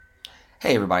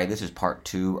Hey, everybody, this is part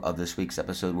two of this week's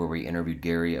episode where we interviewed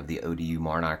Gary of the ODU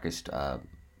Monarchist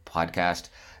podcast.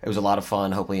 It was a lot of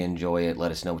fun. Hopefully, you enjoy it. Let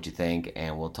us know what you think,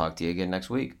 and we'll talk to you again next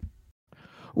week.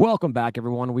 Welcome back,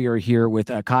 everyone. We are here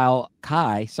with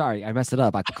Kai. Sorry, I messed it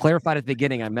up. I clarified at the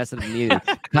beginning. I messed it up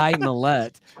immediately. Kai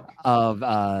Millette of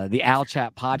the Owl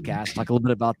Chat podcast. Talk a little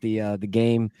bit about the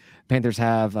game Panthers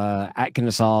have at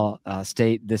Kennesaw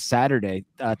State this Saturday.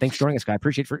 Thanks for joining us, Kai.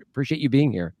 Appreciate you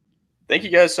being here. Thank you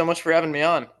guys so much for having me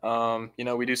on.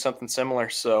 We do something similar,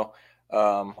 so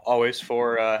always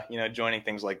for joining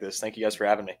things like this. Thank you guys for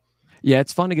having me. Yeah,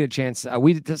 it's fun to get a chance.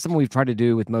 That's something we've tried to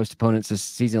do with most opponents this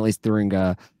season, at least during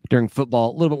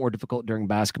football. A little bit more difficult during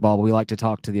basketball, but we like to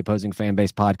talk to the opposing fan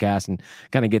base podcast and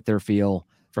kind of get their feel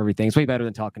for everything. It's way better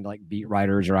than talking to like beat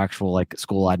writers or actual like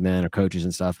school admin or coaches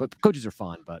and stuff. But coaches are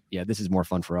fun, but yeah, this is more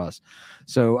fun for us.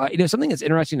 So something that's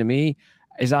interesting to me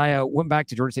is I went back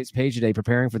to Georgia State's page today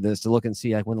preparing for this to look and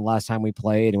see like when the last time we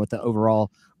played and what the overall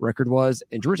record was.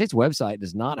 And Georgia State's website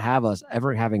does not have us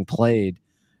ever having played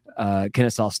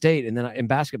Kennesaw State, and then in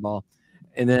basketball,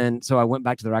 and then so I went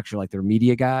back to their actual their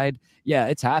media guide. Yeah,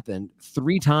 it's happened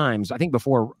 3 times. I think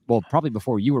probably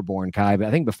before you were born, Kai, but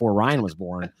I think before Ryan was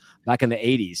born, back in the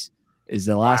 80s, is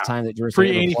the last time that Georgia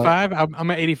State. Pre-85,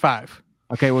 I'm at 85.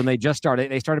 Okay, when they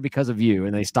started because of you,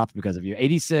 and they stopped because of you.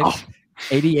 86,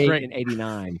 88, great. And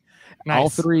 89. Nice. All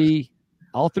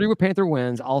three were Panther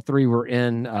wins. All 3 were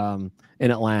in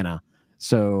Atlanta.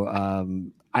 So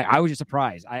I was just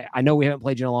surprised. I know we haven't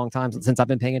played you in a long time since I've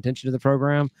been paying attention to the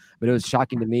program, but it was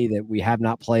shocking to me that we have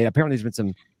not played. Apparently, there's been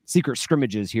some secret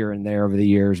scrimmages here and there over the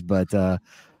years. But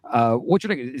what's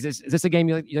your is this a game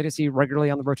you like to see regularly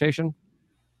on the rotation?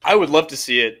 I would love to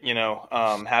see it,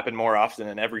 happen more often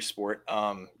in every sport.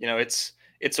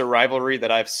 It's a rivalry that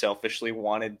I've selfishly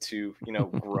wanted to,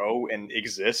 grow and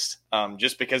exist,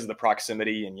 just because of the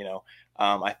proximity and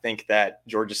I think that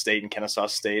Georgia State and Kennesaw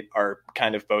State are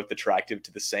kind of both attractive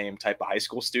to the same type of high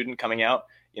school student coming out,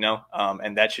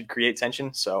 and that should create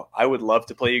tension. So I would love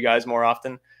to play you guys more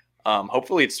often.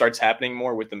 Hopefully it starts happening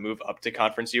more with the move up to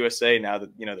Conference USA now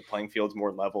that, the playing field's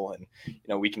more level and,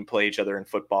 we can play each other in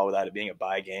football without it being a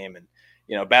bye game. And,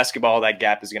 basketball, that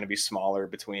gap is going to be smaller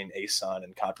between ASUN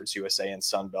and Conference USA and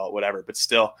Sun Belt, whatever. But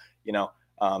still,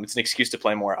 it's an excuse to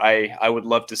play more. I would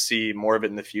love to see more of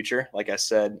it in the future. Like I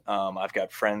said, I've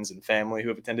got friends and family who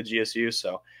have attended GSU.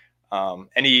 So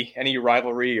any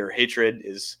rivalry or hatred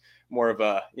is more of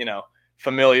a,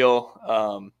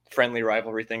 familial, friendly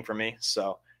rivalry thing for me.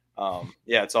 So,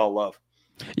 it's all love.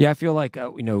 Yeah, I feel like,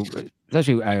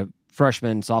 especially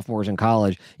freshmen, sophomores in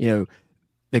college,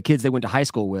 the kids they went to high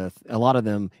school with, a lot of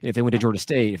them, if they went to Georgia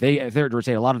State, if they're at Georgia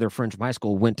State, a lot of their friends from high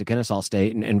school went to Kennesaw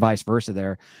State and vice versa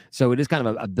there. So it is kind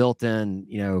of a built-in,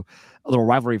 a little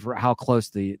rivalry for how close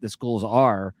the schools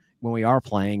are when we are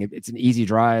playing. It's an easy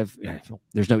drive.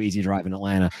 There's no easy drive in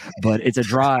Atlanta, but it's a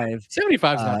drive.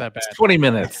 75 is not that bad. 20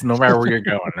 minutes, no matter where you're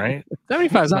going, right?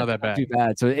 75 is not that bad. Too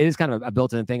bad. So it is kind of a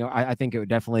built-in thing. I think it would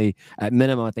definitely, at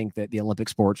minimum, I think that the Olympic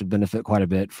sports would benefit quite a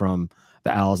bit from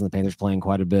the Owls and the Panthers playing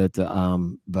quite a bit.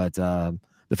 But the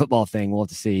football thing, we'll have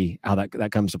to see how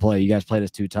that comes to play. You guys played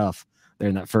us too tough there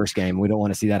in that first game. We don't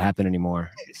want to see that happen anymore.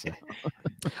 So.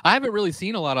 I haven't really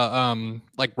seen a lot of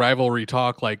rivalry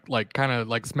talk, like kind of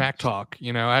like smack talk.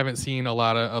 I haven't seen a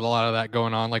lot of that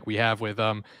going on like we have with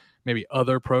maybe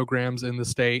other programs in the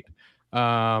state.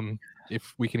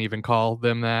 If we can even call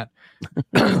them that.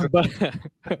 But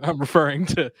I'm referring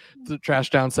to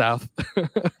Trash Down South.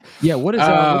 Yeah, what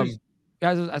is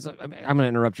guys, I'm going to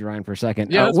interrupt you, Ryan, for a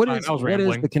second. Yeah, what is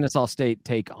the Kennesaw State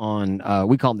take on,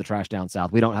 we call them the Trash Down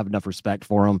South. We don't have enough respect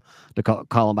for them to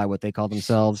call them by what they call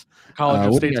themselves. College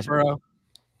of Statesboro.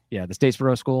 Yeah, the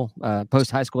Statesboro School,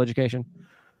 post-high school education.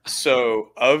 So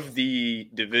of the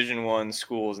Division I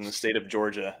schools in the state of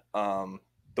Georgia,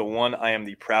 the one I am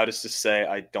the proudest to say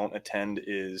I don't attend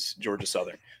is Georgia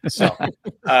Southern. So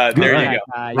there you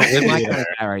go.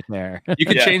 Right there. You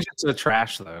can change it to the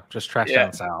trash, though. Just Trash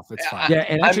Down South. It's fine. Yeah,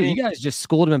 and actually, you guys just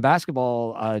schooled him in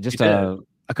basketball just a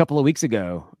couple of weeks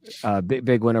ago.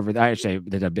 Big win over.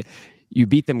 You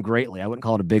beat them greatly. I wouldn't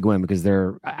call it a big win because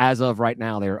they're, as of right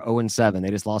now, they're 0-7. They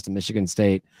just lost to Michigan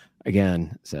State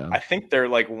again. So I think they're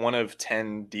like one of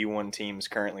 10 D1 teams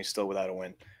currently still without a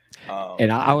win.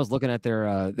 And I was looking at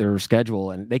their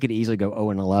schedule, and they could easily go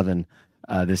 0-11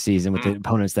 this season with the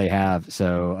opponents they have.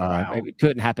 So it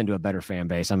couldn't happen to a better fan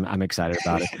base. I'm excited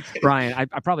about it. Ryan,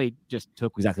 I probably just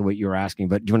took exactly what you were asking,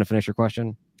 but do you want to finish your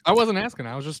question? I wasn't asking.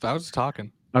 I was just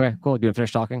talking. Okay, cool. Do you want to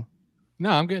finish talking?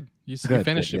 No, I'm good. You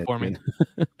finished it for me.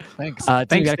 Thanks. Tim,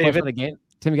 Thanks, you got a question about the game?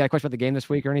 Tim, you got a question about the game this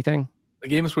week or anything? The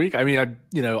game this week? I mean,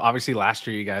 obviously last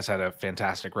year you guys had a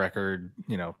fantastic record,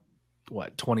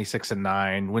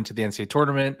 26-9, went to the NCAA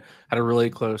tournament, had a really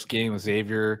close game with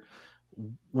Xavier.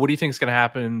 What do you think is going to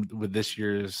happen with this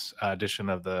year's edition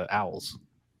of the Owls?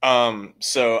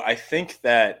 So I think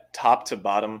that top to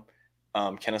bottom,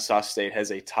 Kennesaw State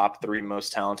has a top 3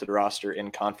 most talented roster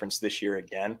in conference this year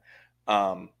again.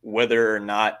 Whether or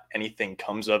not anything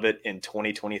comes of it in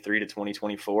 2023 to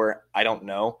 2024, I don't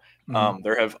know.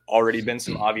 There have already been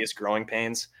some obvious growing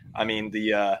pains. I mean,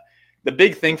 the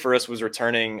big thing for us was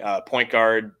returning point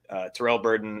guard Terrell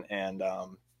Burden and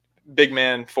big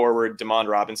man forward Demond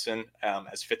Robinson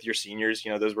as fifth-year seniors.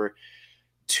 Those were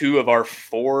 2 of our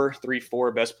 4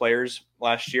 best players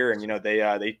last year, and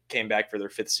they came back for their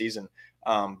 5th season.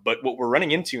 But what we're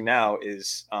running into now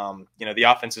is, the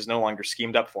offense is no longer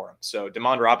schemed up for him. So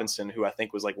Demond Robinson, who I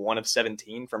think was like 1 of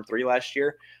 17 from 3 last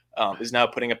year, is now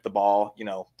putting up the ball,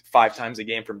 5 times a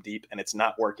game from deep, and it's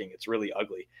not working. It's really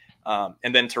ugly.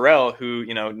 And then Terrell, who,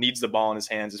 needs the ball in his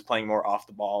hands, is playing more off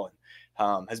the ball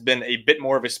and has been a bit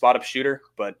more of a spot-up shooter.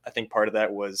 But I think part of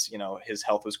that was, his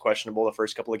health was questionable the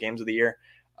first couple of games of the year.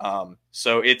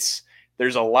 So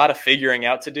there's a lot of figuring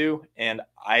out to do, and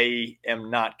I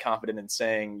am not confident in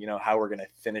saying, how we're going to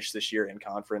finish this year in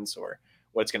conference or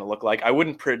what it's going to look like. I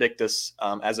wouldn't predict us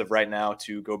as of right now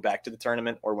to go back to the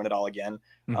tournament or win it all again.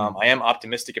 I am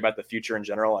optimistic about the future in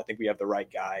general. I think we have the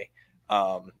right guy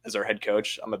as our head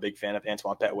coach. I'm a big fan of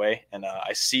Antoine Petway, and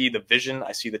I see the vision.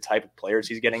 I see the type of players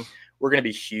he's getting. We're going to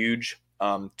be huge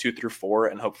 2 through 4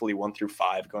 and hopefully 1 through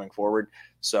 5 going forward.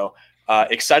 So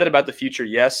excited about the future.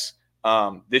 Yes.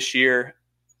 This year,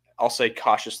 I'll say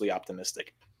cautiously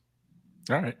optimistic.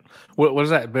 All right. What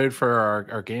does that bode for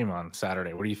our game on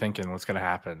Saturday? What are you thinking? What's going to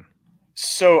happen?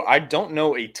 So I don't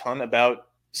know a ton about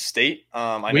State.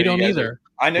 We don't either.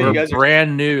 You guys are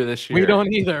brand new this year. We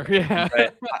don't either. Yeah.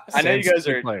 Right. I know you guys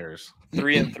are players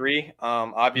 3-3.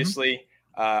 Obviously,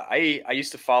 I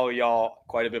used to follow y'all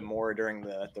quite a bit more during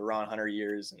the Ron Hunter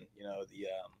years and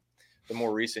the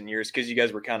more recent years, because you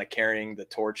guys were kind of carrying the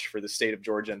torch for the state of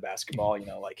Georgia in basketball.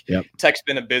 Tech's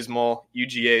been abysmal.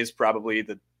 UGA is probably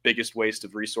the biggest waste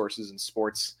of resources in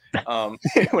sports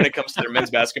when it comes to their men's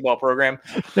basketball program.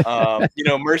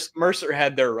 Mercer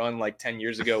had their run like 10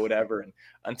 years ago, whatever, and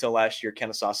until last year,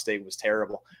 Kennesaw State was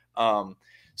terrible.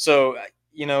 So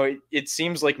it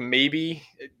seems like maybe,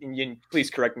 please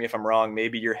correct me if I'm wrong,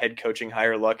 maybe your head coaching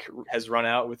hire luck has run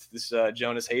out with this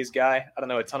Jonas Hayes guy. I don't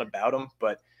know a ton about him,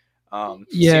 but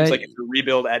seems like it's a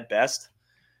rebuild at best.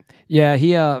 Yeah,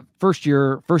 he first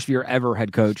year ever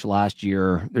head coach last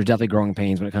year. There's definitely growing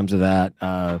pains when it comes to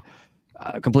that.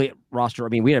 Complete roster. I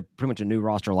mean, we had pretty much a new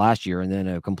roster last year, and then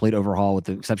a complete overhaul with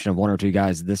the exception of 1 or 2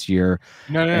 guys this year.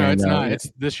 No, it's not.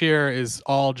 It's this year is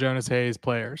all Jonas Hayes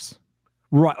players.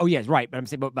 Right. Oh, yes, right. But I'm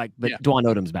saying, but yeah. Dwan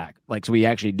Odom's back. So we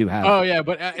actually do have. Oh yeah,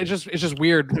 but it's just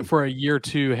weird for a year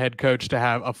 2 head coach to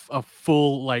have a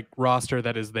full roster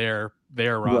that is their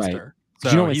roster.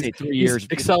 Right. So you say 3 years.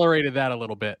 Accelerated that a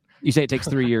little bit. You say it takes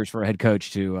 3 years for a head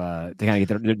coach to kind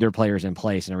of get their players in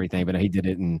place and everything, but he did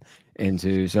it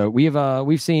into. So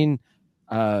we've seen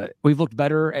we've looked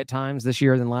better at times this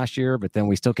year than last year, but then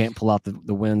we still can't pull out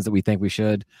the wins that we think we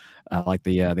should, like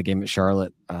the game at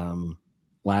Charlotte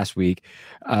last week.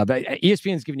 But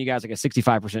ESPN's giving you guys like a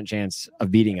 65% chance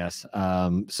of beating us.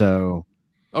 So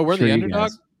we're the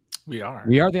underdog. We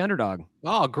are the underdog.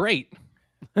 Oh, great.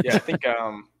 Yeah, I think.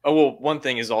 One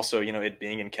thing is also, it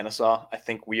being in Kennesaw. I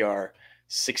think we are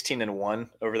 16-1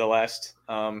 over the last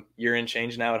year and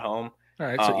change now at home. All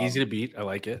right, so easy to beat. I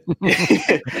like it.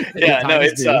 Yeah, no,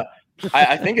 it's.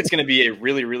 I think it's going to be a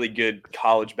really, really good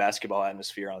college basketball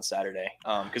atmosphere on Saturday,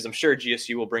 because I'm sure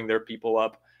GSU will bring their people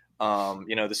up.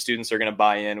 The students are going to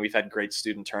buy in. We've had great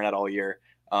student turnout all year.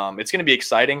 It's going to be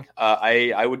exciting.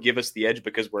 I would give us the edge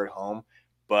because we're at home.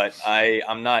 But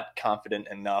I'm not confident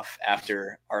enough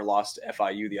after our loss to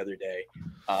FIU the other day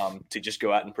to just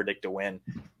go out and predict a win.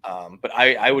 But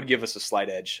I would give us a slight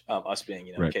edge, us being,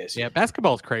 right. KSU. Yeah,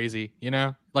 basketball is crazy. You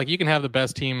can have the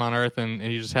best team on earth and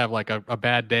you just have like a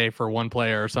bad day for one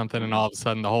player or something, and all of a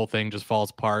sudden the whole thing just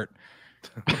falls apart.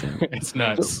 It's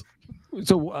nuts.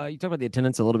 So you talk about the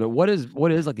attendance a little bit. What is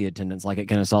like the attendance like at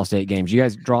Kennesaw State games? You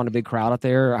guys drawing a big crowd out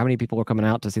there? How many people are coming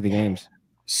out to see the games?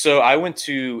 So I went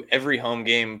to every home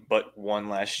game but one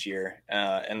last year,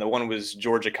 and the one was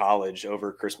Georgia College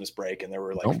over Christmas break, and there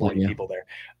were like 40 people there.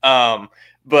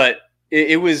 But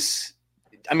it was,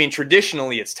 I mean,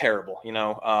 traditionally it's terrible,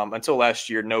 until last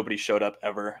year, nobody showed up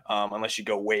ever, unless you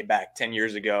go way back 10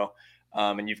 years ago.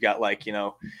 And you've got like,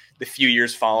 the few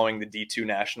years following the D2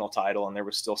 national title, and there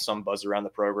was still some buzz around the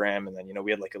program. And then,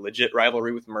 we had like a legit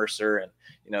rivalry with Mercer, and,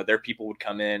 their people would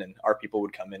come in and our people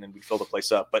would come in and we'd fill the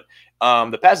place up. But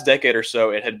the past decade or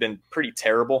so, it had been pretty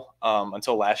terrible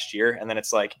until last year. And then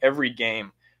it's like every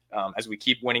game, as we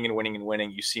keep winning and winning and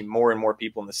winning, you see more and more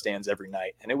people in the stands every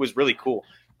night. And it was really cool.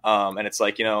 And it's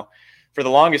like, for the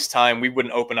longest time, we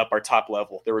wouldn't open up our top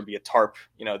level. There would be a tarp,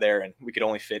 there, and we could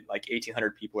only fit like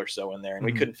 1,800 people or so in there, and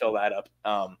we couldn't fill that up.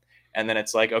 And then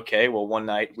it's like, okay, well, one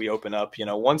night we open up,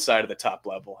 one side of the top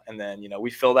level, and then, we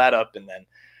fill that up. And then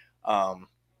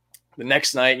the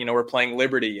next night, we're playing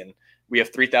Liberty, and we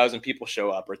have 3,000 people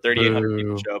show up, or 3,800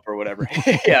 people show up, or whatever.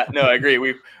 Yeah, no, I agree.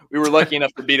 We were lucky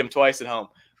enough to beat them twice at home.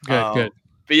 Good.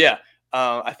 But yeah.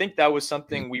 I think that was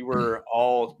something we were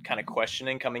all kind of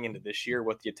questioning coming into this year,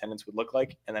 what the attendance would look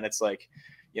like. And then it's like,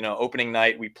 opening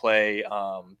night, we play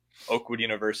Oakwood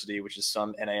University, which is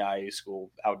some NAIA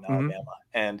school out in Alabama.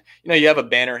 And, you have a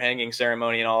banner hanging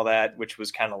ceremony and all that, which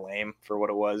was kind of lame for what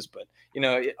it was. But,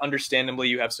 understandably,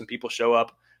 you have some people show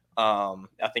up.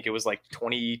 I think it was like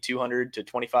 2,200 to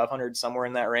 2,500, somewhere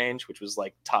in that range, which was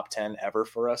like top 10 ever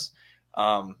for us.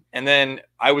 And then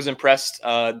I was impressed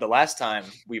the last time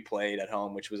we played at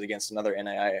home, which was against another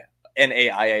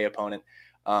NAIA opponent.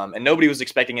 And nobody was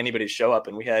expecting anybody to show up,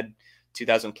 and we had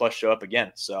 2,000 plus show up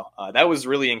again. So that was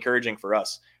really encouraging for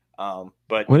us.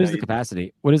 But what is the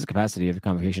capacity? What is the capacity of the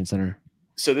Convocation Center?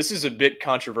 So this is a bit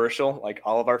controversial, like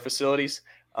all of our facilities.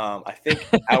 I think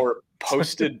our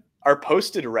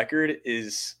posted record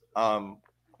is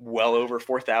well over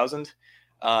 4,000.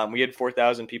 We had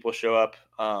 4,000 people show up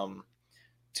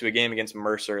to a game against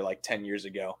Mercer like 10 years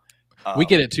ago. We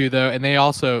get it too, though, and they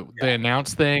also the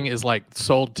announce thing is like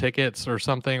sold tickets or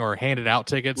something, or handed out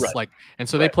tickets, right. And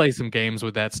so they play some games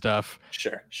with that stuff.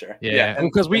 Sure, yeah.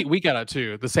 Because we got it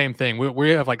too. The same thing. We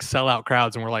have like sellout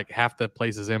crowds, and we're like half the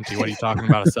place is empty. What are you talking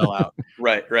about a sellout?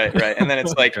 Right. And then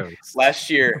it's like last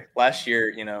year,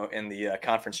 in the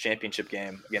conference championship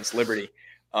game against Liberty,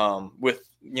 with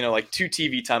like 2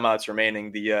 TV timeouts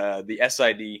remaining, the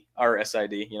our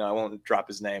SID, I won't drop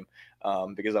his name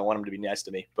because I want him to be nice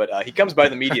to me, but he comes by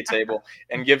the media table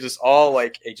and gives us all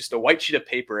like just a white sheet of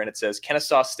paper, and it says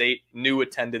Kennesaw State new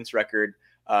attendance record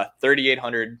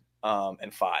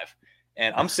 3,805,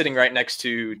 and I'm sitting right next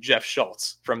to Jeff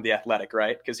Schultz from The Athletic,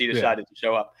 right, because he decided to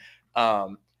show up,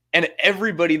 and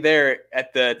everybody there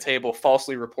at the table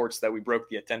falsely reports that we broke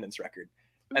the attendance record.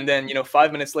 And then,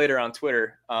 5 minutes later on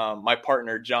Twitter, my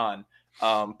partner, John,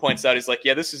 points out, he's like,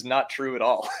 yeah, this is not true at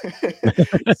all.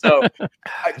 So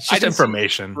it's just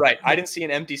information. Right. I didn't see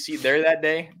an empty seat there that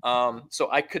day. So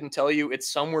I couldn't tell you. It's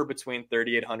somewhere between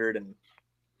 3,800 and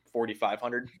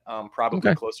 4,500,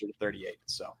 probably closer to 38.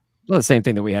 So well, the same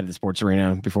thing that we had at the sports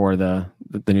arena before the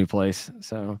new place.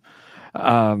 So,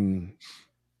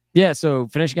 yeah. So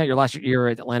finishing out your last year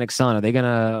at Atlantic Sun,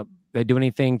 are they do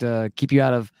anything to keep you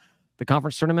out of the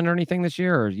conference tournament or anything this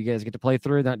year, or you guys get to play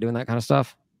through not doing that kind of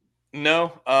stuff?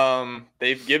 No,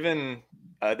 they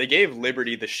gave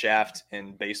Liberty the shaft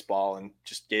in baseball and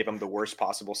just gave them the worst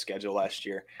possible schedule last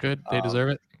year. Good. They deserve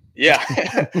it. Yeah.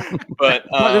 But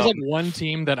there's like one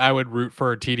team that I would root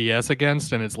for a TDS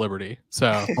against, and it's Liberty.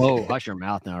 So hush your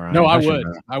mouth now, Ryan. No, I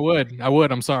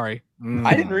would. I'm sorry.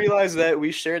 I didn't realize that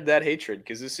we shared that hatred,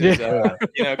 because this is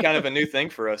kind of a new thing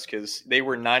for us, because they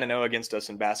were 9-0 against us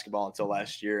in basketball until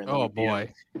last year, and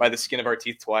by the skin of our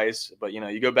teeth twice. But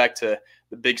you go back to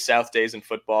the Big South days in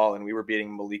football, and we were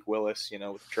beating Malik Willis,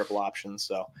 with triple options.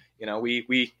 So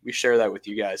we share that with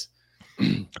you guys.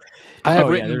 I've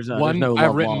written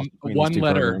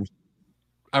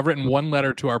one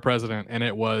letter to our president, and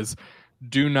it was,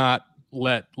 do not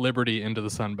let Liberty into the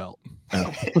Sun Belt.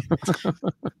 Oh.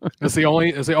 It's the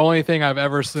only thing I've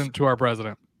ever sent to our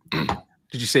president.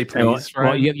 Did you say please?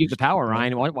 Well, you have the power,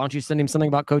 Ryan. Why don't you send him something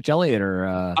about Coach Elliott or?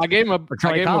 I gave him a bunch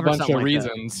of like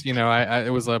reasons.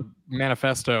 It was a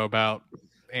manifesto about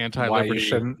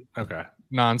anti-Liberty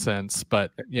nonsense,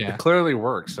 but yeah, it clearly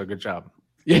works. So good job.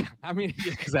 Yeah, I mean,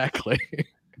 exactly.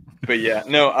 But yeah,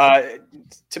 no.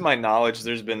 To my knowledge,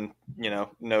 there's been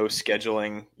no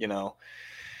scheduling,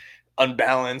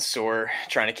 unbalance or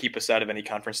trying to keep us out of any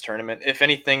conference tournament. If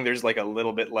anything, there's like a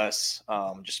little bit less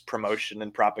just promotion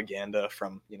and propaganda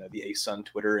from the ASUN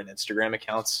Twitter and Instagram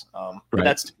accounts. But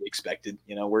that's to be expected.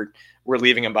 We're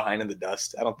leaving them behind in the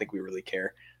dust. I don't think we really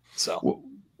care. So.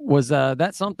 Was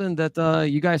that something that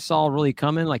you guys saw really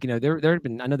coming? Like, there had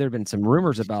been some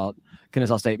rumors about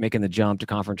Kennesaw State making the jump to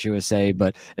Conference USA,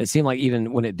 but it seemed like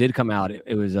even when it did come out,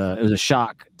 it was a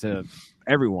shock to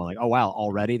everyone. Like, oh wow,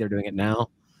 already they're doing it now.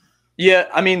 Yeah,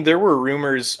 I mean, there were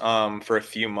rumors for a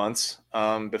few months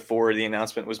before the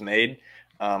announcement was made.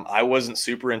 I wasn't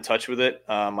super in touch with it.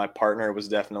 My partner was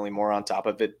definitely more on top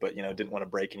of it, but didn't want to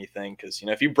break anything because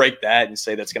if you break that and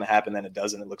say that's going to happen, then it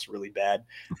doesn't. It looks really bad.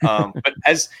 But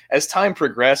as time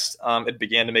progressed, it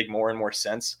began to make more and more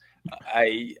sense.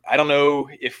 I don't know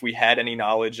if we had any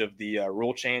knowledge of the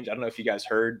rule change. I don't know if you guys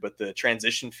heard, but the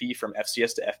transition fee from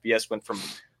FCS to FBS went from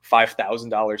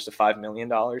 $5,000 to $5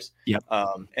 million. Yep.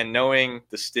 And knowing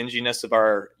the stinginess of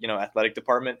our athletic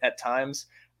department at times,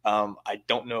 I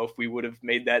don't know if we would have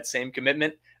made that same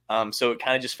commitment. So it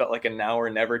kind of just felt like a now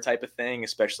or never type of thing,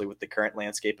 especially with the current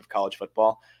landscape of college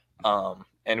football.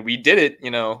 And we did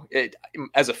it,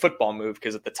 as a football move,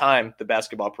 because at the time the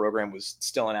basketball program was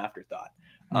still an afterthought.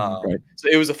 Right. So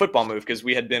it was a football move because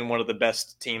we had been one of the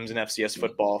best teams in FCS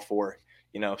football for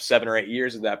 7 or 8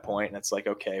 years at that point. And it's like,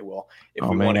 okay, well, if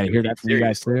we want to hear that from you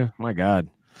guys too. My God.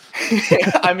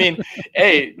 I mean,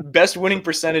 hey, best winning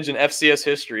percentage in FCS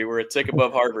history. We're a tick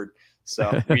above Harvard,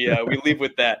 so we leave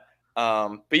with that.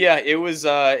 But yeah, it was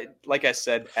like I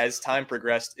said, as time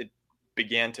progressed, it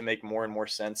began to make more and more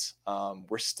sense.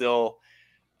 We're still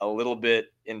a little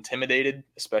bit intimidated,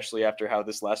 especially after how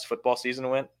this last football season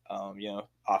went.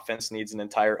 Offense needs an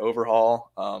entire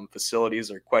overhaul.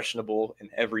 Facilities are questionable in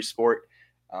every sport.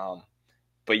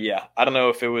 But yeah, I don't know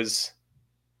if it was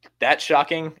that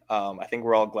shocking. I think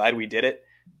we're all glad we did it,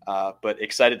 but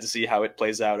excited to see how it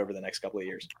plays out over the next couple of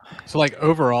years. So like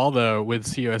overall though, with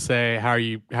CUSA,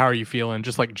 how are you feeling?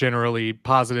 Just like generally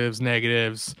positives,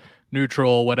 negatives,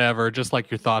 neutral, whatever, just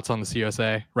like your thoughts on the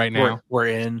CUSA right now. We're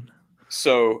in.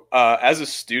 So as a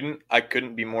student, I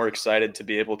couldn't be more excited to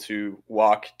be able to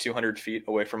walk 200 feet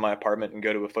away from my apartment and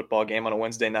go to a football game on a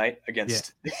Wednesday night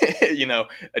against,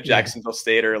 a Jacksonville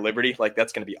State or a Liberty. Like,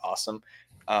 that's going to be awesome.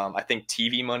 I think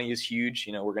TV money is huge.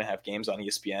 We're going to have games on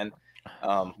ESPN,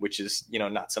 which is,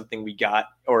 not something we got,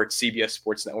 or CBS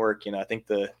Sports Network. I think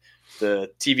the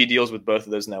TV deals with both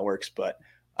of those networks. But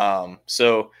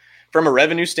so from a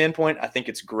revenue standpoint, I think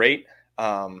it's great.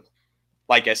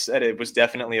 Like I said, it was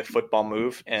definitely a football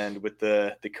move. And with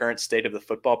the current state of the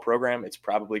football program, it's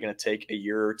probably going to take a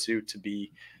year or two to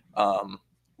be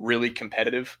really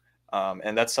competitive.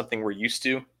 And that's something we're used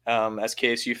to as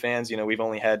KSU fans. We've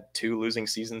only had 2 losing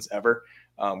seasons ever.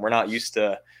 We're not used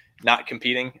to not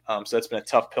competing. So that's been a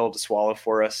tough pill to swallow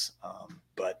for us.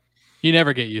 But you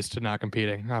never get used to not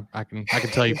competing. I can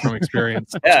tell you from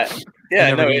experience. Yeah.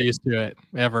 You never get used to it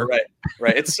ever.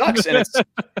 Right. It sucks. And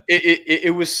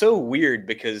it was so weird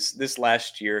because this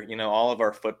last year, all of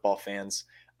our football fans,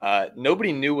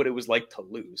 nobody knew what it was like to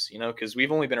lose, because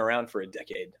we've only been around for a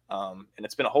decade. And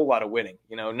it's been a whole lot of winning,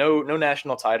 no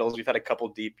national titles. We've had a couple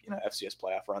deep, FCS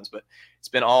playoff runs, but it's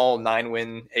been all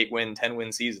 9-win, 8-win,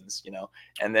 10-win seasons,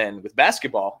 and then with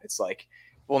basketball, it's like,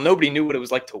 well, nobody knew what it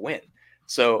was like to win.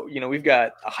 So, we've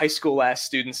got a high school ass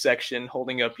student section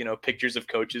holding up, pictures of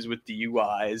coaches with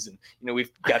DUIs, and,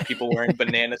 we've got people wearing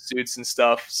banana suits and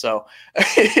stuff. So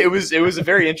it was a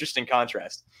very interesting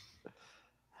contrast.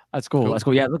 That's cool. That's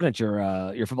cool. Yeah, looking at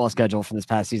your football schedule from this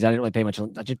past season, I didn't really pay much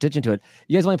attention to it.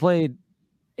 You guys only played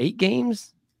 8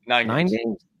 games? 9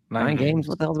 games? 9 games?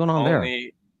 What the hell's going on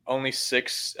there? Only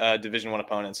 6 Division I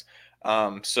opponents.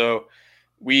 So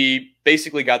we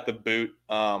basically got the boot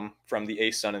from the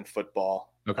ASUN in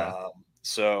football. Okay.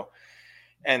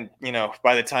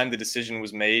 By the time the decision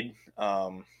was made,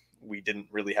 we didn't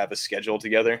really have a schedule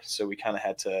together. So we kind of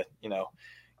had to,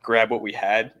 grab what we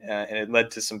had. And it led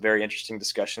to some very interesting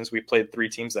discussions. We played 3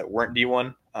 teams that weren't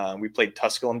D1. We played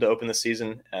Tusculum to open the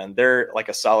season, and they're like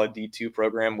a solid D2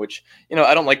 program, which,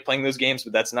 I don't like playing those games,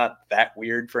 but that's not that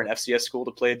weird for an FCS school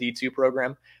to play a D2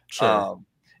 program. Sure.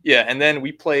 Yeah, and then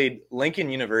we played Lincoln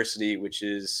University, which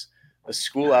is a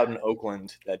school out in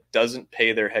Oakland that doesn't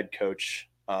pay their head coach.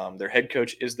 Their head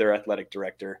coach is their athletic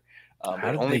director.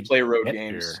 They only play road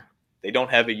games. Here? They don't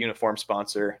have a uniform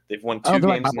sponsor. They've won 2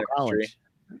 games in their history.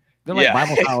 They're like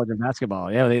Bible college and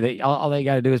basketball. Yeah, they all they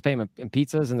got to do is pay them in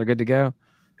pizzas and they're good to go.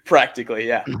 Practically,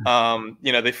 yeah.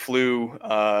 They flew.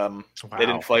 They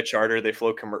didn't fly charter. They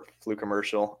flew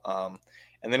commercial.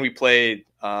 And then we played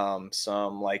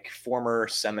some like former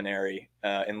seminary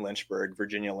in Lynchburg,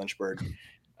 Virginia Lynchburg,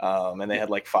 and they had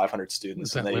like 500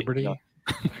 students. Is that Liberty?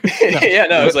 Yeah,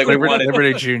 no, it was like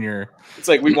Liberty Junior. It's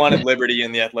like we wanted Liberty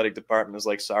in the athletic department. It was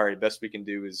like, sorry, best we can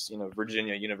do is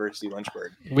Virginia University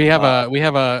Lynchburg. We have a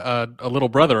little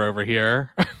brother over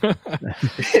here.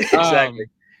 Exactly.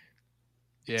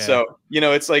 Yeah. So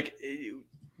it's like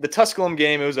the Tusculum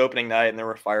game, it was opening night and there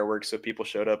were fireworks, so people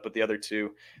showed up. But the other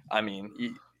 2, I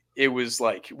mean, it was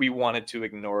like we wanted to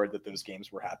ignore that those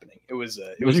games were happening. Those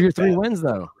are your 3 wins,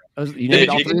 though. You named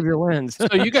all They- 3 of your wins. So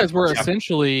you guys were Yeah.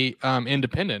 essentially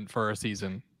independent for a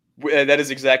season. That is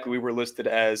exactly. We were listed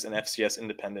as an FCS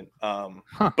independent,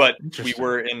 but we Interesting.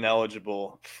 were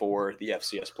ineligible for the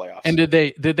FCS playoffs. And did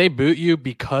they boot you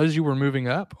because you were moving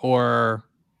up, or?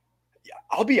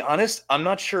 I'll be honest, I'm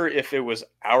not sure if it was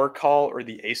our call or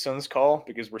the ASUN's call,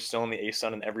 because we're still in the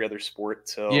ASUN in every other sport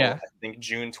till Yeah. I think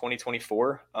June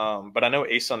 2024. But I know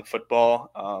ASUN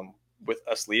football, with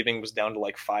us leaving, was down to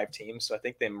like 5 teams. So I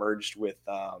think they merged with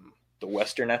the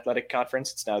Western Athletic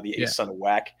Conference. It's now the Yeah. ASUN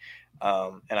WAC.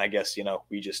 And I guess,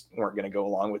 we just weren't going to go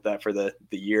along with that for the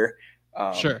year.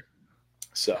 Sure.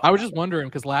 So I was just wondering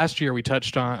because last week we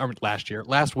touched on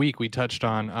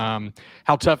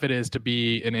how tough it is to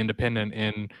be an independent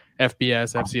in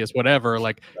FBS, FCS, whatever.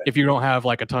 Like if you don't have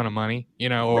like a ton of money,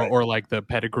 or like the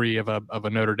pedigree of a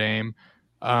Notre Dame.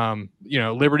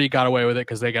 Liberty got away with it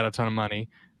because they got a ton of money.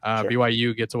 Sure.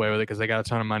 BYU gets away with it because they got a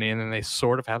ton of money, and then they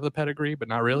sort of have the pedigree, but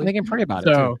not really. They can pray about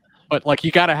it. So, Too. but like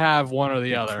you got to have one or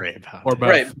the other, Pray about or it.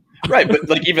 both. Right. But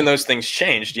like even those things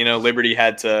changed. Liberty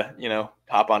had to,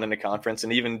 hop on into conference,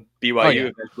 and even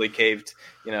BYU eventually caved,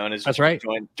 and is That's right.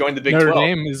 joined the Big Notre 12.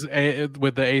 Dame is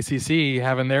with the ACC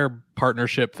having their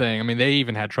partnership thing. I mean, they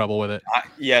even had trouble with it.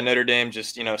 Notre Dame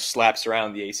just slaps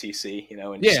around the ACC,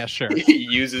 and Yeah, just sure.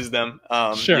 uses them.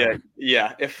 Sure.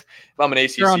 Yeah. If I'm an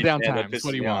ACC You're on fan, downtime. that What do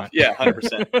pisses you me want? off. Yeah,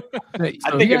 100%. Hey,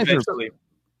 I so think you guys are- eventually.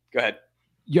 Go ahead.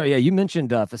 Yeah, you mentioned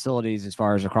facilities as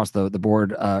far as across the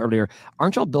board earlier.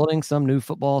 Aren't y'all building some new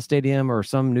football stadium or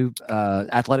some new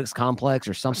athletics complex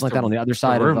or something like that on the other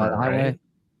side of the highway? right?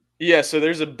 Yeah, so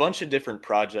there's a bunch of different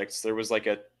projects. There was like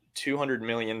a $200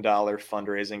 million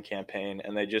fundraising campaign,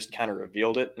 and they just kind of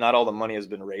revealed it. Not all the money has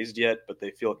been raised yet, but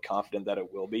they feel confident that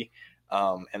it will be.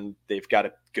 And they've got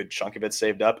a good chunk of it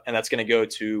saved up, and that's going to go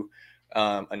to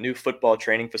a new football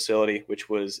training facility, which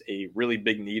was a really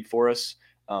big need for us.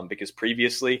 Because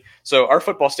previously, so our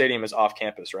football stadium is off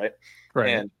campus, right?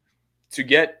 Right. And to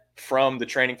get from the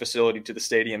training facility to the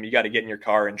stadium, you got to get in your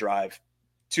car and drive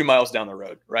 2 miles down the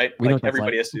road, right? We know Like what that's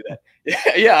everybody like. has to do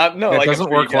that. Yeah, no, it like I'm doesn't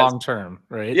sure you work guys- long term,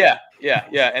 right? Yeah.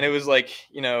 And it was like,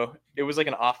 it was like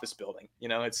an office building.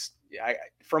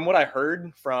 From what I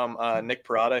heard from Nick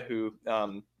Parada, who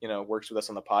works with us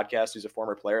on the podcast, who's a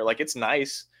former player. Like it's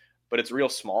nice, but it's real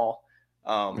small.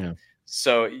 Yeah.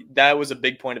 So that was a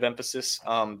big point of emphasis.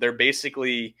 They're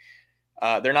basically,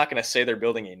 they're not going to say they're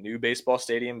building a new baseball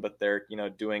stadium, but they're,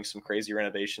 doing some crazy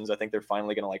renovations. I think they're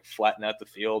finally going to like flatten out the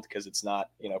field because it's not,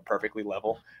 perfectly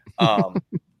level.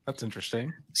 That's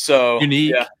interesting. So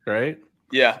Unique, yeah, right?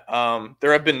 yeah.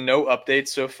 There have been no updates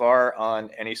so far on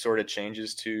any sort of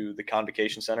changes to the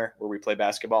Convocation Center where we play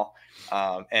basketball.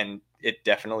 And it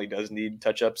definitely does need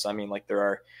touch-ups. I mean, like there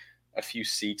are a few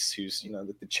seats whose,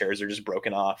 the chairs are just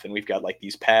broken off, and we've got like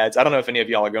these pads. I don't know if any of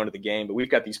y'all are going to the game, but we've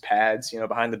got these pads,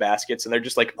 behind the baskets, and they're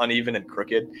just like uneven and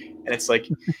crooked. And it's like,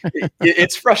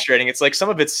 it's frustrating. It's like some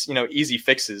of it's, easy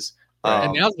fixes.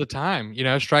 And now's the time,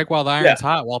 strike while the iron's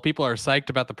hot, while people are psyched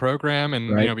about the program.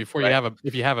 And, Right. Before Right.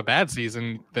 if you have a bad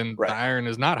season, then Right. the iron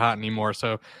is not hot anymore.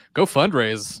 So go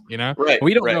fundraise, Right,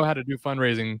 We don't right. know how to do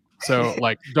fundraising. So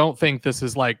like, don't think this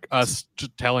is like us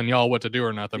telling y'all what to do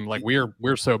or nothing. Like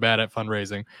we're so bad at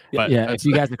fundraising, but yeah, that's- if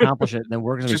you guys accomplish it, then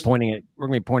we're going to be Just- pointing it. We're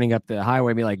going to be pointing up the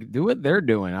highway and be like, do what they're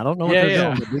doing. I don't know what Yeah, they're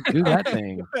yeah. doing, but do that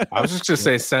thing. I was just gonna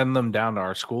say send them down to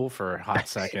our school for a hot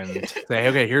second. Say,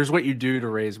 okay, here's what you do to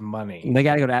raise money. And they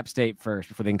got to go to App State first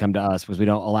before they can come to us because we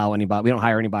don't allow anybody. We don't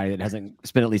hire anybody that hasn't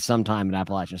spent at least some time at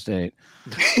Appalachian State.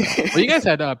 well, you guys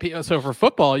had so for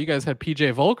football, you guys had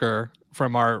PJ Volker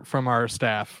from our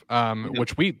staff,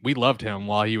 which we loved him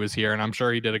while he was here, and I'm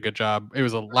sure he did a good job. It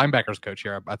was a linebackers coach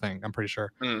here, I think. I'm pretty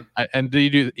sure. Mm. And he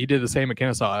did the same at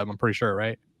Kennesaw. I'm pretty sure,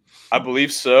 right? I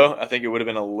believe so. I think it would have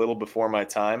been a little before my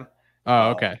time. Oh,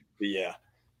 okay. But yeah.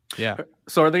 Yeah.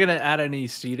 So are they going to add any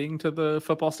seating to the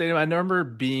football stadium? I remember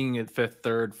being at Fifth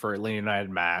Third for a Atlanta United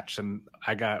match, and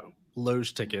I got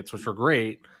Loge tickets, which were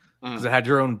great because it had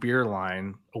your own beer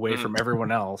line away from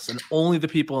everyone else, and only the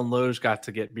people in Loge got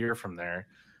to get beer from there.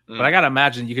 But I got to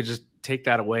imagine you could just take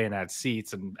that away and add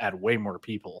seats and add way more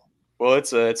people. Well,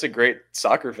 it's a great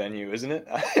soccer venue, isn't it?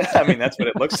 I mean, that's what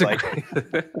it looks like. It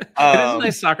is a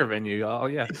nice soccer venue. Oh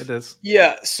yeah, it is.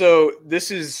 Yeah. So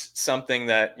this is something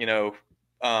that,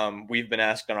 we've been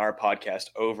asked on our podcast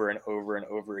over and over and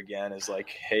over again is like,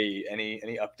 hey, any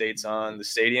updates on the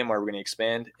stadium? Are we going to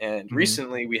expand? And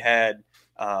recently we had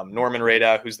Norman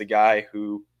Radow, who's the guy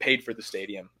who paid for the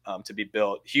stadium to be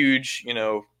built. Huge,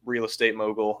 real estate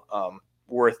mogul,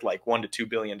 worth like $1 to $2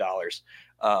 billion.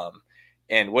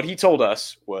 And what he told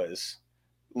us was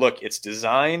look, it's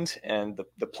designed, and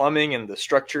the plumbing and the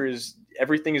structure is,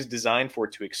 everything is designed for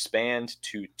it to expand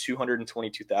to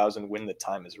 222,000 when the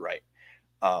time is right.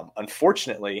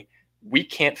 Unfortunately, we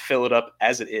can't fill it up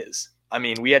as it is. I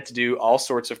mean, we had to do all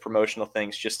sorts of promotional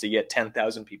things just to get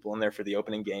 10,000 people in there for the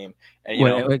opening game. And we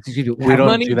don't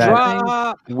do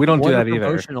that. We don't do that either.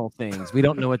 Promotional things. We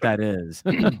don't know what that is.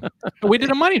 We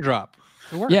did a money drop.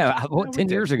 Yeah, 10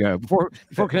 years ago, before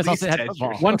Kennesaw State had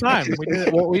football. One time we did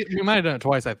it. Well, we might have done it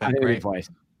twice. I think. Right? Twice.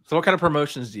 So, what kind of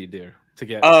promotions do you do to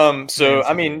get? So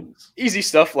I mean, easy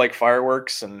stuff like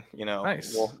fireworks and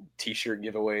nice. Well, T-shirt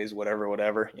giveaways,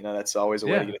 whatever. That's always a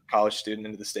way to get a college student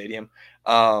into the stadium.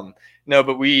 No,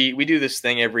 but we do this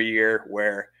thing every year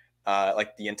where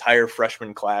like the entire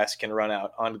freshman class can run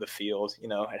out onto the field,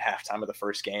 at halftime of the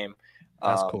first game.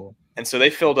 That's cool. And so they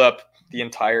filled up the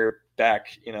entire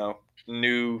back,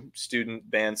 new student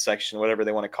band section, whatever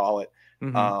they want to call it.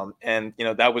 Mm-hmm. And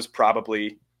that was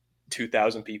probably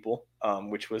 2,000 people,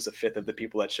 which was a fifth of the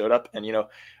people that showed up. And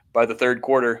by the third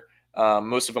quarter,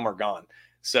 most of them are gone.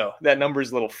 So that number is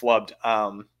a little flubbed.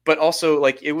 But also,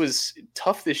 like, it was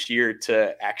tough this year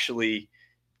to actually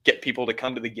get people to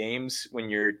come to the games when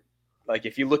you're like,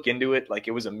 if you look into it, like,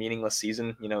 it was a meaningless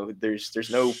season. There's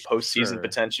no postseason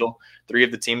potential. 3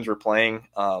 of the teams we're playing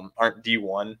aren't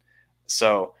D1.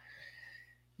 So,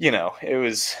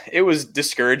 it was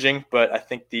discouraging, but I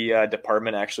think the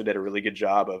department actually did a really good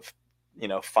job of,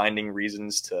 finding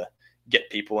reasons to get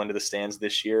people into the stands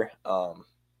this year.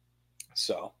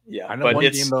 So yeah, I know one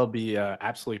game they'll be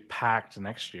absolutely packed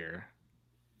next year.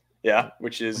 Yeah,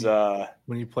 which is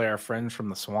when you play our friends from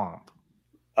the swamp,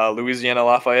 Louisiana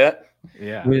Lafayette.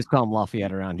 Yeah, we just call them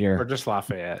Lafayette around here, or just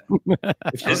Lafayette.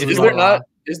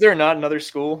 Is there not another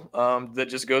school that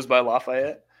just goes by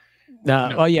Lafayette?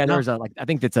 No. Oh yeah, there's I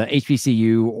think it's a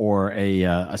HBCU or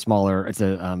a smaller. It's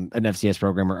an FCS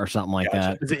program or something like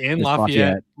that. Is it in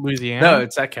Lafayette, Louisiana? No,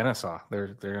 it's at Kennesaw. They're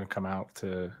going to come out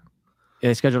to.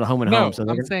 They scheduled a home and home. So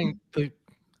I'm saying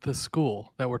the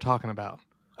school that we're talking about.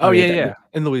 Oh yeah,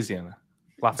 in Louisiana.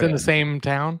 Lafayette. It's in the same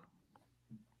town.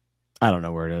 I don't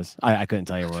know where it is. I couldn't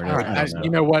tell you where it is.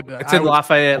 You know what? It's in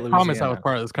Lafayette, Louisiana. I promise I was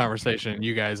part of this conversation.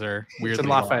 You guys are weirdly. It's in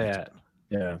Lafayette.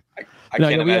 Yeah. I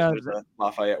can't imagine it's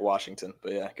Lafayette, Washington.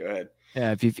 But yeah, go ahead.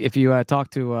 Yeah, if you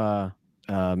talk to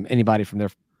anybody from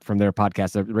their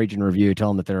podcast, the Region Review, tell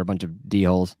them that they're a bunch of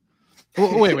D-holes.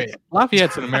 Wait.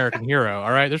 Lafayette's an American hero,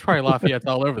 all right? There's probably Lafayette's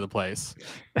all over the place.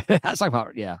 That's like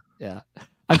about yeah.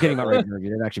 I'm kidding about Region Review.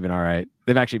 They've actually been all right.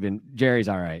 Jerry's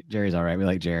all right. Jerry's all right. We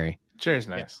like Jerry. Jerry's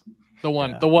nice.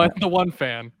 Yeah. The one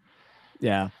fan.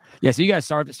 Yeah. So you guys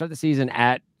start the season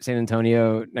at San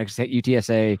Antonio, next to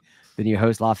UTSA, then you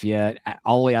host Lafayette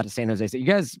all the way out to San Jose State. You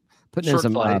guys putting in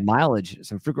some mileage,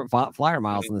 some frequent flyer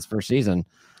miles in this first season.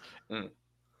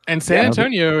 And San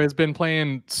Antonio has been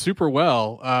playing super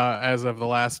well as of the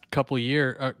last couple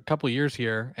years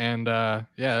here, and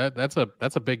that's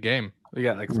a big game. We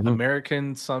got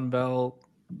American Sun Belt,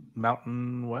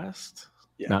 Mountain West.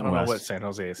 Yeah, I don't know what San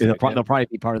Jose is. They'll probably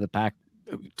be part of the Pac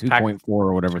 2.4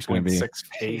 or whatever it's going to be.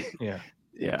 6-8.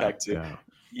 Yeah. Pac 2.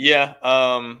 Yeah.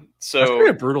 So that's pretty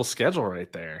a brutal schedule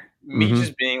right there. Me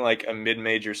just being like a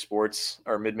mid-major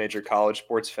college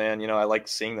sports fan, I like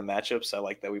seeing the matchups. I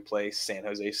like that we play San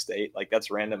Jose State. Like,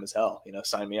 that's random as hell.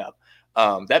 Sign me up.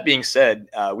 That being said,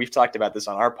 we've talked about this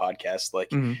on our podcast.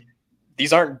 Like,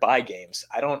 these aren't bye games.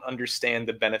 I don't understand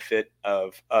the benefit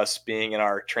of us being in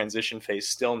our transition phase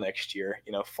still next year,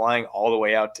 flying all the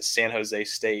way out to San Jose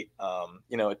State,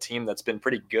 a team that's been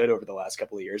pretty good over the last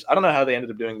couple of years. I don't know how they ended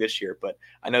up doing this year, but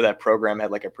I know that program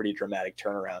had like a pretty dramatic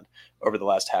turnaround over the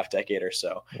last half decade or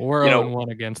so. We're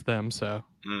 0-1 against them, so.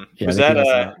 Was that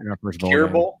our first Cure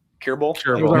Bowl? Cure Bowl?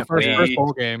 It was our first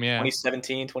bowl game, yeah.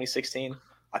 2017, 2016.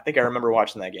 I think I remember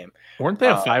watching that game. Weren't they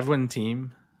a 5-win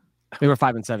team? They were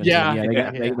 5-17. Yeah,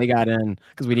 they got in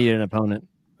because we needed an opponent,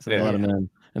 so they let them in,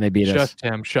 and they beat us. Shush,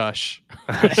 Tim, shush.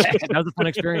 That was a fun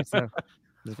experience, though.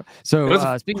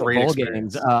 So speaking of bowl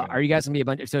games, are you guys gonna be a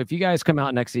bunch? So if you guys come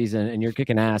out next season and you're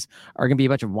kicking ass, are gonna be a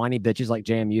bunch of whiny bitches like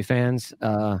JMU fans?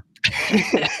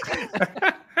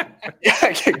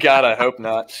 God, I hope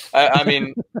not. I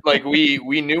mean, like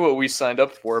we knew what we signed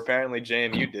up for. Apparently,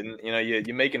 JMU didn't.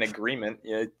 You make an agreement,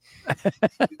 you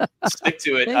stick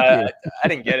to it. I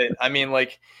didn't get it. I mean,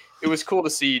 like, it was cool to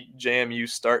see JMU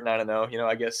start 9-0.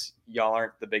 I guess y'all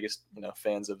aren't the biggest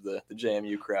fans of the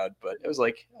JMU crowd, but it was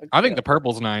like I think the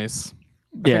purple's nice.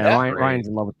 Yeah, Ryan's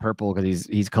in love with purple because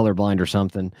he's colorblind or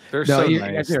something. They're so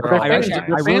nice.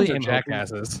 I really am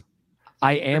jackasses.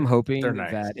 I am hoping They're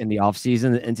nice. that in the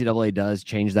offseason, the NCAA does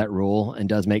change that rule and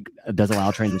does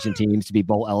allow transition teams to be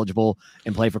bowl eligible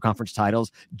and play for conference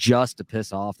titles, just to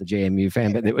piss off the JMU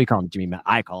fan. But we call him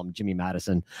I call him Jimmy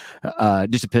Madison,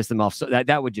 just to piss them off. So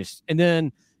that would just, and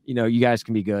then you guys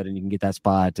can be good and you can get that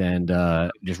spot and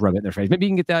just rub it in their face. Maybe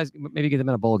you can get them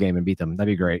in a bowl game and beat them.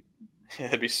 That'd be great. Yeah,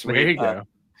 that'd be sweet. There you go.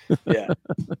 Yeah.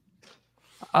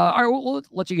 All right, we'll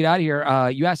let you get out of here.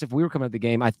 You asked if we were coming to the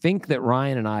game. I think that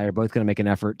Ryan and I are both going to make an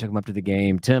effort to come up to the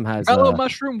game. Tim has Mellow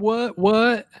Mushroom.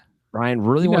 What? Ryan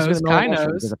really wants to go to Mellow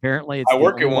Mushroom because apparently it's I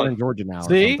work at one in Georgia now.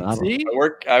 See?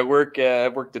 I worked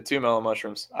at 2 Mellow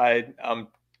Mushrooms. I'm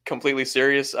completely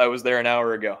serious. I was there an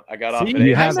hour ago. I got off at 8.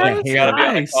 You have gotta be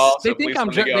on the call, They so think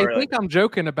please think I'm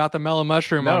joking about the Mellow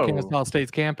Mushroom on Kennesaw State's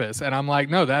campus, and I'm like,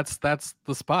 no, that's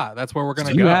the spot. That's where we're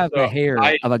gonna go. You have the hair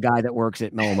of a guy that works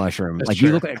at Mellow Mushroom. Like true.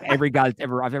 you look like every guy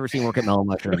I've ever seen work at Mellow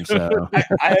Mushroom. So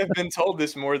I have been told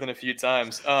this more than a few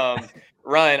times.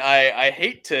 Ryan, I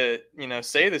hate to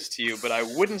say this to you, but I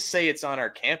wouldn't say it's on our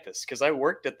campus because I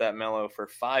worked at that Mellow for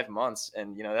 5 months,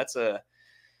 and that's a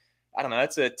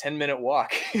 10-minute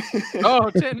walk.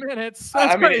 10 minutes.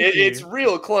 I mean, it's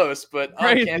real close, but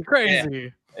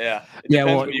crazy. Yeah. It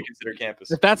depends what you consider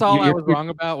campus. If that's all I was wrong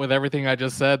about with everything I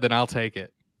just said, then I'll take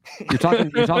it. You're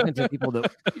talking to people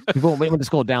went to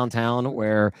school downtown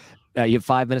where you have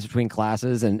 5 minutes between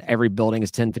classes and every building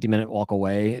is 10-15-minute walk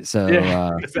away. So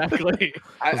exactly.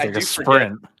 I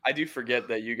do forget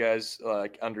that you guys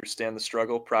understand the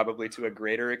struggle probably to a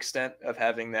greater extent of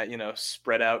having that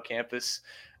spread out campus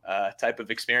type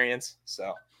of experience.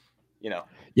 So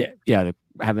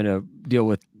having to deal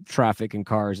with traffic and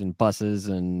cars and buses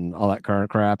and all that kind of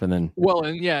crap, and then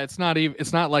it's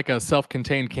not like a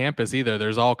self-contained campus either.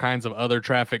 There's all kinds of other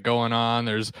traffic going on.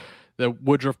 There's the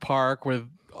Woodruff Park with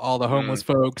all the homeless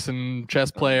folks and chess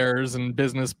players and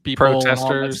business people, protesters,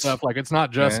 and all that stuff. Like it's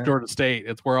not just Georgia State.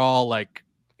 We're all like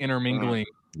intermingling.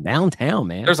 Downtown,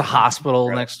 man. There's a hospital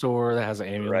next door that has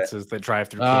ambulances that drive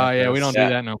through. We don't do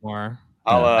that no more.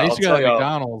 I used to go to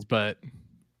McDonald's, but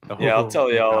I'll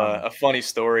tell y'all a funny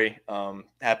story.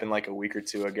 Happened like a week or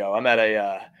two ago. I'm at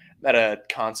a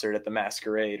concert at the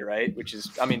Masquerade, right? Which is,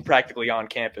 practically on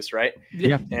campus, right?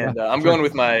 Yeah. And I'm going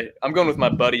with my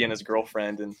buddy and his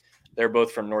girlfriend, and they're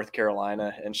both from North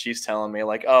Carolina. And she's telling me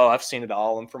like, "Oh, I've seen it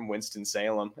all. I'm from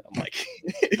Winston-Salem." I'm like,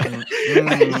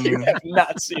 "You have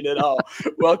not seen it all.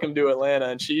 Welcome to Atlanta."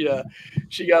 And she got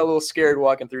a little scared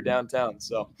walking through downtown.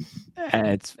 So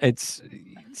it's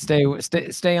stay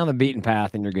on the beaten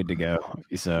path and you're good to go.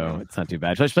 So it's not too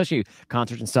bad, especially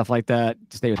concerts and stuff like that.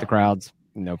 Stay with the crowds,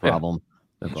 no problem.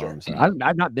 No problem. So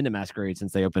I've not been to Masquerade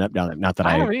since they opened up down there. Not that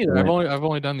I haven't either. I've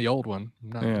only done the old one.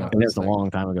 And it was a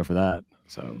long time ago for that.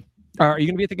 So are you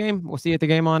gonna be at the game? We'll see you at the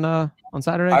game on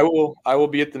Saturday. I will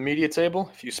be at the media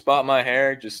table. If you spot my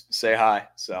hair, just say hi.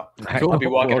 So I'll be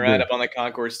walking around up on the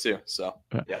concourse too. So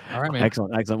yeah. All right, man.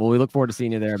 Excellent. Well, we look forward to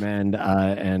seeing you there, man.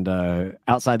 And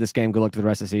outside this game, good luck to the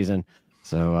rest of the season.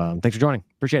 So thanks for joining.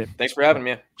 Appreciate it. Thanks for having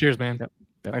me. Cheers, man. Yep.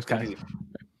 Thanks, guys.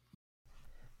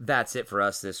 That's it for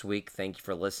us this week. Thank you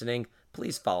for listening.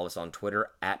 Please follow us on Twitter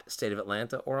at State of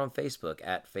Atlanta or on Facebook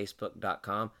at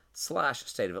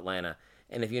facebook.com/State of Atlanta.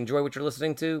 And if you enjoy what you're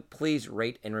listening to, please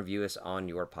rate and review us on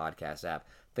your podcast app.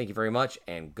 Thank you very much,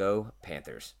 and go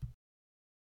Panthers.